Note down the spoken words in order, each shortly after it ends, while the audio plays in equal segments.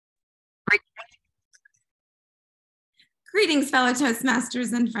Greetings, fellow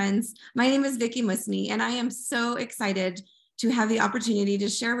Toastmasters and friends. My name is Vickie Musni, and I am so excited to have the opportunity to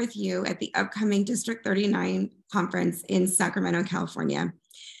share with you at the upcoming District 39 conference in Sacramento, California.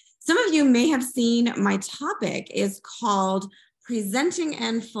 Some of you may have seen my topic is called Presenting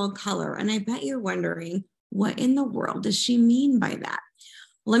in Full Color, and I bet you're wondering, what in the world does she mean by that?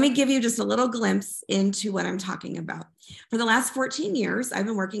 Let me give you just a little glimpse into what I'm talking about. For the last 14 years, I've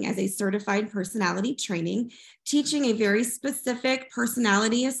been working as a certified personality training, teaching a very specific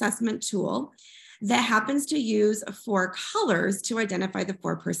personality assessment tool that happens to use 4 colors to identify the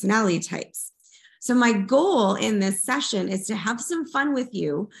 4 personality types. So my goal in this session is to have some fun with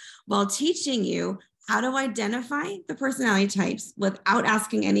you while teaching you how to identify the personality types without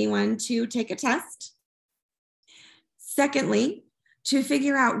asking anyone to take a test. Secondly, to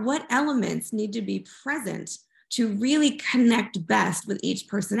figure out what elements need to be present to really connect best with each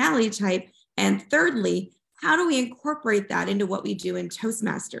personality type. And thirdly, how do we incorporate that into what we do in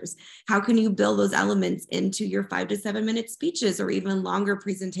Toastmasters? How can you build those elements into your 5 to 7 minute speeches or even longer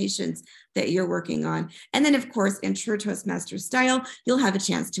presentations that you're working on? And then, of course, in true Toastmasters style, you'll have a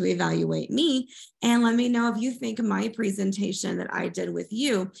chance to evaluate me and let me know if you think my presentation that I did with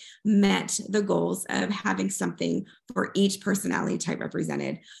you met the goals of having something for each personality type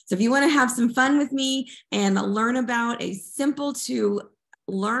represented. So if you want to have some fun with me and learn about a simple to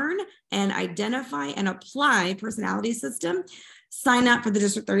learn and identify and apply personality system, sign up for the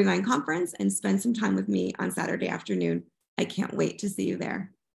District 39 conference and spend some time with me on Saturday afternoon. I can't wait to see you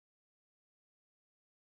there.